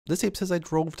This ape says I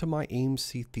drove to my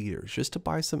AMC theaters just to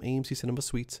buy some AMC Cinema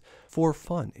Suites for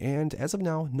fun, and as of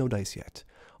now, no dice yet.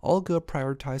 All good,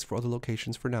 prioritized for other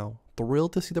locations for now.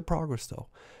 Thrilled to see the progress though.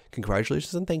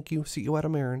 Congratulations and thank you, CEO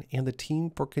Adam Aaron and the team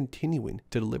for continuing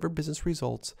to deliver business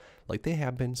results like they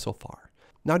have been so far.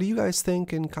 Now, do you guys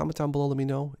think, and comment down below, let me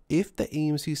know, if the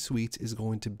AMC Suites is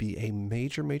going to be a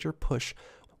major push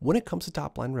when it comes to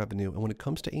top line revenue and when it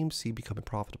comes to AMC becoming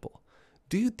profitable?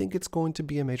 Do you think it's going to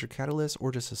be a major catalyst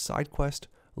or just a side quest?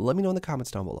 Let me know in the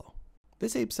comments down below.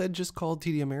 This ape said just called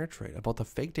TD Ameritrade about the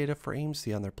fake data for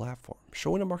AMC on their platform,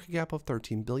 showing a market cap of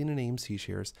 13 billion in AMC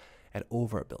shares at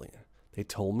over $1 billion. They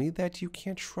told me that you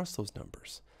can't trust those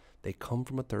numbers. They come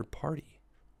from a third party.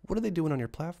 What are they doing on your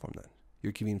platform then?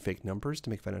 You're giving fake numbers to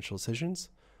make financial decisions?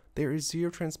 There is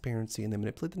zero transparency and they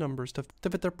manipulate the numbers to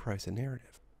fit their price and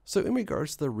narrative. So in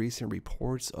regards to the recent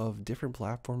reports of different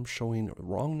platforms showing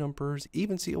wrong numbers,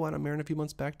 even CEO Adam Aaron a few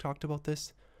months back talked about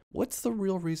this. What's the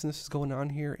real reason this is going on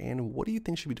here and what do you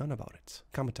think should be done about it?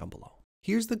 Comment down below.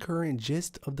 Here's the current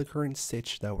gist of the current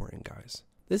sitch that we're in, guys.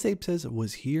 This ape says it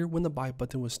was here when the buy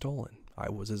button was stolen. I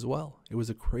was as well. It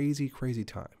was a crazy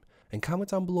time. And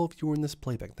comment down below if you were in this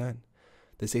play back then.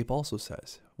 This ape also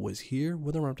says, was here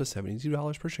when they were up to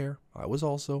 $72 per share. I was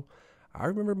also. I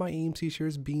remember my AMC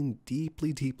shares being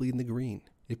deeply in the green.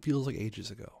 It feels like ages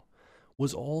ago.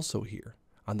 Was also here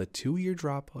on the 2-year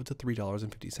drop up to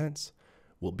 $3.50.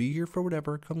 We'll be here for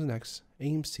whatever comes next,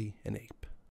 AMC and ape.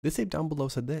 This ape down below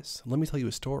said this. Let me tell you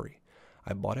a story.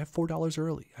 I bought at $4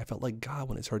 early. I felt like God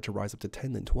when it started to rise up to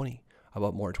 10 then 20. I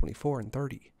bought more at 24 and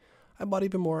 30. I bought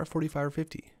even more at 45 or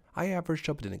 50. I averaged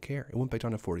up, didn't care. It went back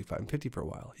down to 45 and 50 for a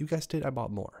while. You guessed it, I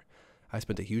bought more. I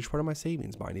spent a huge part of my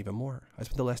savings buying even more. I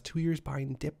spent the last 2 years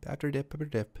buying dip after dip after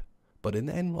dip. But in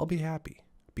the end, I'll be happy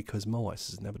because MOS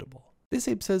is inevitable. This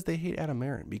ape says they hate Adam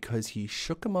Aaron because he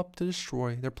shook them up to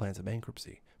destroy their plans of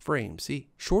bankruptcy. For AMC,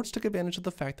 shorts took advantage of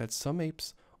the fact that some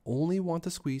apes only want to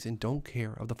squeeze and don't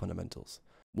care of the fundamentals.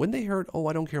 When they heard, oh,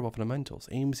 I don't care about fundamentals,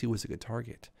 AMC was a good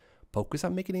target. Focus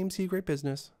on making AMC a great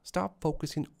business. Stop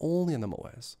focusing only on the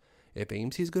MOS. If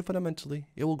AMC is good fundamentally,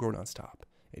 it will grow nonstop,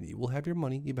 and you will have your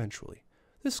money eventually.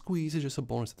 This squeeze is just a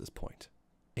bonus at this point.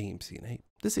 AMC and ape.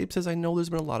 This ape says, I know there's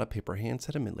been a lot of paper hand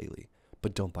sentiment lately,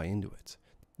 but don't buy into it.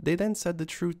 They then said the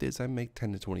truth is I make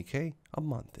 10 to 20K a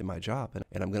month in my job,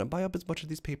 and I'm going to buy up as much as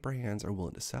these paper hands are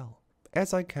willing to sell.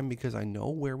 As I can because I know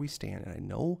where we stand and I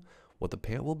know what the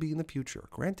payout will be in the future.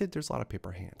 Granted, there's a lot of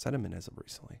paper hand sentiment as of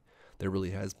recently. There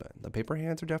really has been. The paper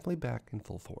hands are definitely back in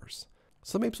full force.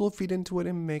 Some apes will feed into it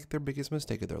and make their biggest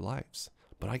mistake of their lives,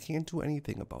 but I can't do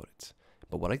anything about it.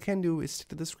 But what I can do is stick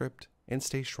to the script and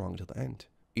stay strong till the end.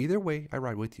 Either way, I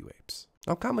ride with you, apes.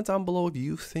 Now comment down below if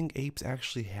you think apes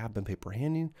actually have been paper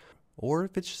handing, or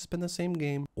if it's just been the same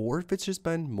game, or if it's just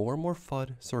been more and more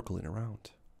FUD circling around.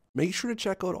 Make sure to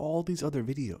check out all these other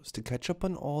videos to catch up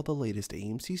on all the latest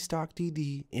AMC stock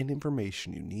DD and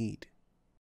information you need.